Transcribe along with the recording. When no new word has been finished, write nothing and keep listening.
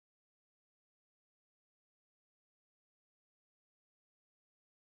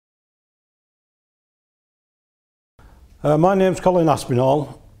My name's Colin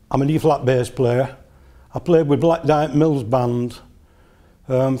Aspinall. I'm an Eflat bass player. I played with Dyke Mills Band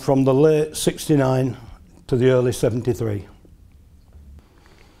from the late '69 to the early '73.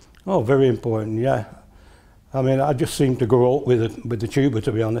 Oh, very important, yeah. I mean, I just seemed to grow up with the tuba,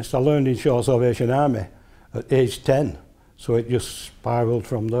 to be honest. I learned in Shore Salvation Army at age 10, so it just spiralled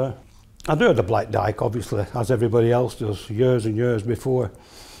from there. I'd heard of Black Dyke, obviously, as everybody else does, years and years before.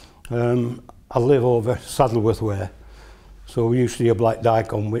 I live over Saddleworth way, so we used to hear Black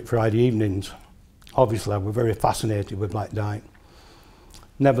Dyke on Whit Friday evenings. Obviously, I was very fascinated with Black Dyke.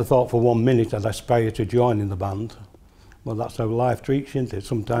 Never thought for 1 minute I'd aspire to join in the band. Well, that's how life treats you, isn't it?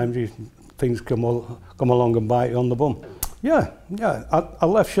 Sometimes things come along and bite you on the bum. Yeah. I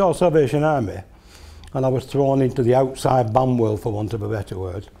left Shore Salvation Army and I was thrown into the outside band world, for want of a better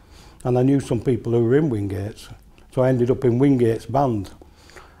word. And I knew some people who were in Wingate's, so I ended up in Wingate's band.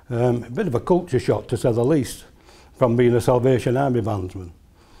 A bit of a culture shock, to say the least, from being a Salvation Army bandsman.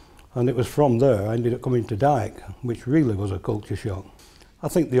 And it was from there I ended up coming to Dyke, which really was a culture shock. I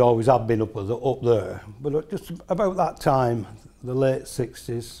think they always have been up there, but just about that time, the late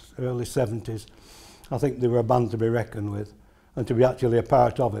 '60s, early '70s, I think they were a band to be reckoned with, and to be actually a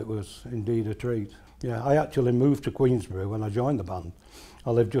part of it was indeed a treat. Yeah, I actually moved to Queensbury when I joined the band.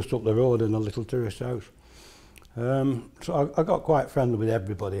 I lived just up the road in a little tourist house. So I got quite friendly with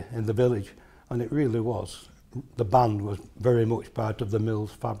everybody in the village, and it really was. The band was very much part of the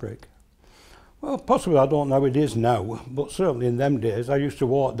Mills fabric. Well, possibly I don't know how it is now, but certainly in them days I used to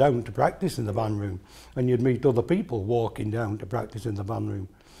walk down to practice in the band room, and you'd meet other people walking down to practice in the band room.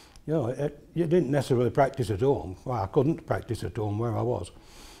 You know, you didn't necessarily practice at home. Well, I couldn't practice at home where I was,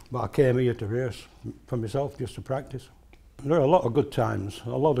 but I came here to rehearse for myself just to practice. There are a lot of good times,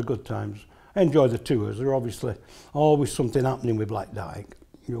 I enjoy the tours. There are obviously always something happening with Black Dyke.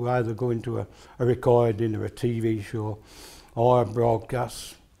 You either go into a recording or a TV show or a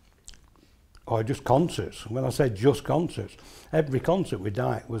broadcast or just concerts. When I say just concerts, every concert with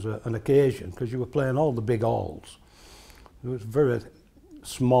Dyke was an occasion, because you were playing all the big halls. It was very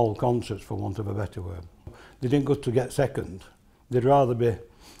small concerts, for want of a better word. They didn't go to get second. They'd rather be,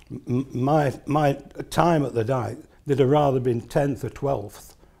 my time at the Dyke, they'd have rather been 10th or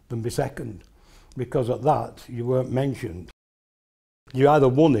 12th than be second, because at that you weren't mentioned. You either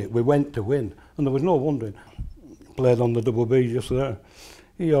won it, we went to win, and there was no wondering. Played on the double B just there.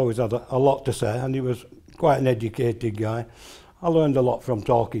 He always had a lot to say, and he was quite an educated guy. I learned a lot from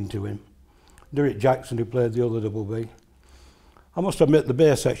talking to him. Derek Jackson, who played the other double B. I must admit the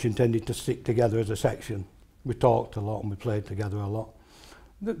bass section tended to stick together as a section. We talked a lot and we played together a lot.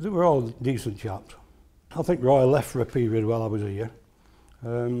 They were all decent chaps. I think Roy left for a period while I was here.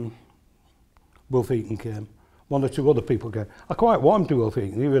 Wilf Eaton came. One or two other people came. I quite warmed to Wilf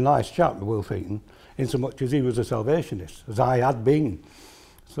Eaton. He was a nice chap, Wilf Eaton, in so much as he was a Salvationist, as I had been.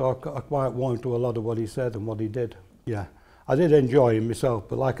 So I quite warmed to a lot of what he said and what he did. Yeah, I did enjoy him myself,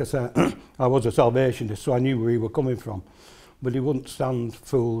 but like I said, I was a Salvationist, so I knew where he was coming from. But he wouldn't stand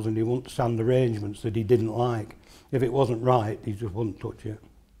fools and he wouldn't stand arrangements that he didn't like. If it wasn't right, he just wouldn't touch it.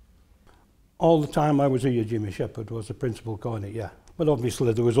 All the time I was here, Jimmy Shepherd was the principal cornet, yeah. But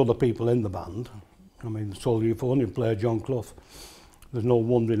obviously there was other people in the band. I mean, the sole euphonium player, John Clough. There's no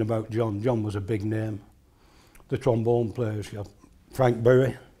wondering about John. John was a big name. The trombone players, you have Frank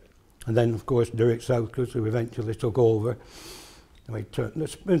Berry, and then of course Derek Southcott, who eventually took over. I mean,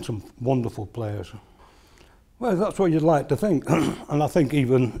 there's been some wonderful players. Well, that's what you'd like to think. And I think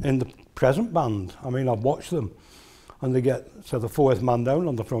even in the present band, I mean, I've watched them, and they get, so the fourth man down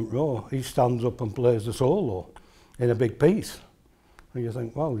on the front row, he stands up and plays the solo in a big piece. And you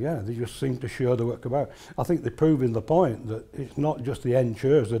think, well, yeah, they just seem to show the work about. I think they're proving the point that it's not just the end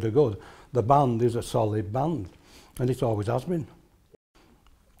chairs that are good. The band is a solid band, and it always has been.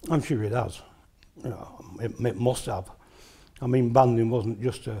 I'm sure it has. You know, it must have. I mean, banding wasn't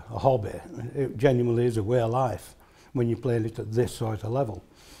just a hobby. It genuinely is a way of life when you're playing it at this sort of level.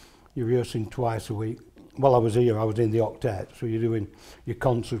 You're rehearsing twice a week. While I was here, I was in the octet, so you're doing your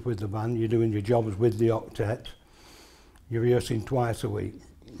concerts with the band, you're doing your jobs with the octet, you're rehearsing twice a week.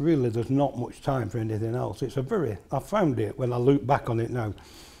 Really, there's not much time for anything else. It's I found it, when I look back on it now,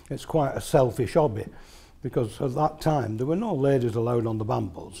 it's quite a selfish hobby, because at that time, there were no ladies allowed on the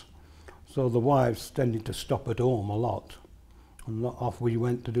band bus, so the wives tended to stop at home a lot, and off we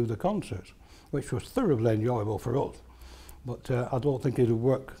went to do the concerts, which was thoroughly enjoyable for us, but I don't think it would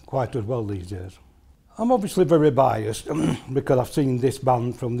work quite as well these days. I'm obviously very biased because I've seen this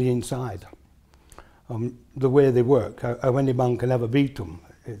band from the inside. The way they work, how any band can ever beat them,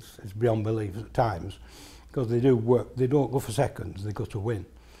 it's beyond belief at times, because they do work, they don't go for seconds, they go to win.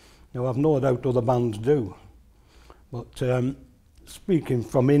 Now I've no doubt other bands do, But speaking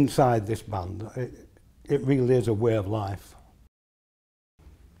from inside this band, it really is a way of life.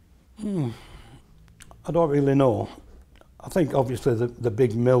 I don't really know. I think obviously the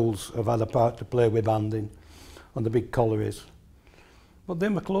big mills have had a part to play with banding, and the big collieries. But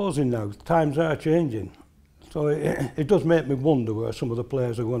them are closing now, times are changing. So it does make me wonder where some of the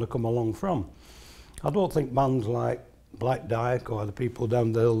players are going to come along from. I don't think bands like Dyke or the people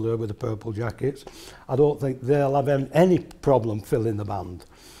down the hill there with the purple jackets, I don't think they'll have any problem filling the band.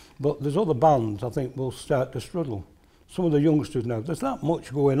 But there's other bands I think will start to struggle. Some of the youngsters now, there's not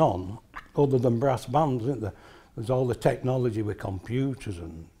much going on other than brass bands, isn't there? There's all the technology with computers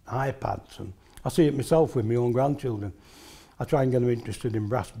and iPads, and I see it myself with my own grandchildren. I try and get them interested in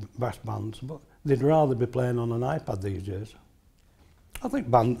brass bands, but they'd rather be playing on an iPad these days. I think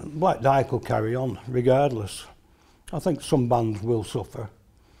Black Dyke will carry on regardless. I think some bands will suffer.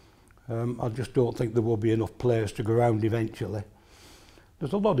 I just don't think there will be enough players to go around eventually.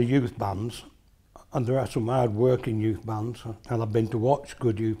 There's a lot of youth bands, and there are some hard-working youth bands, and I've been to watch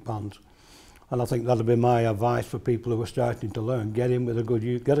good youth bands. And I think that'll be my advice for people who are starting to learn. Get in with a good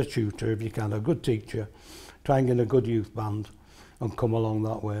youth, get a tutor if you can, a good teacher, try and get a good youth band and come along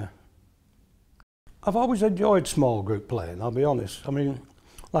that way. I've always enjoyed small group playing, I'll be honest. I mean,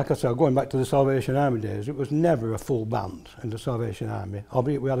 like I said, going back to the Salvation Army days, it was never a full band in the Salvation Army,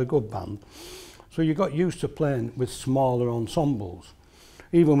 albeit we had a good band. So you got used to playing with smaller ensembles.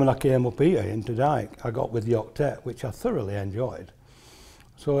 Even when I came up here into Dyke, I got with the octet, which I thoroughly enjoyed.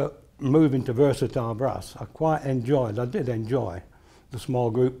 So moving to versatile brass, I did enjoy the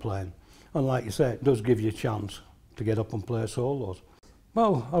small group playing. And like you say, it does give you a chance to get up and play solos.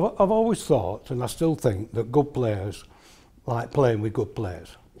 Well, I've always thought, and I still think, that good players like playing with good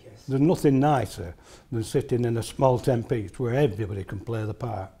players. Yes. There's nothing nicer than sitting in a small 10-piece where everybody can play the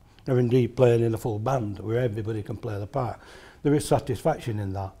part, or indeed playing in a full band where everybody can play the part. There is satisfaction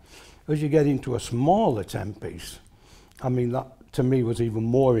in that. As you get into a smaller 10-piece, I mean, that to me was even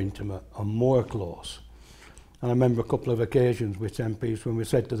more intimate and more close. And I remember a couple of occasions with 10-piece when we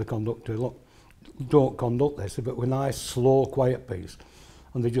said to the conductor, look, don't conduct this, but with a nice, slow, quiet piece.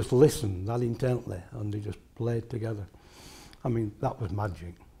 And they just listened that intently, and they just played together. I mean, that was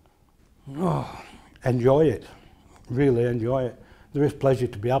magic. Oh, enjoy it, really enjoy it. There is pleasure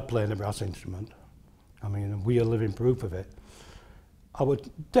to be had playing a brass instrument. I mean, we are living proof of it. I would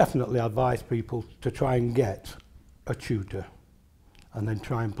definitely advise people to try and get a tutor and then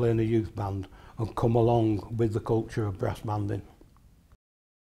try and play in a youth band and come along with the culture of brass banding.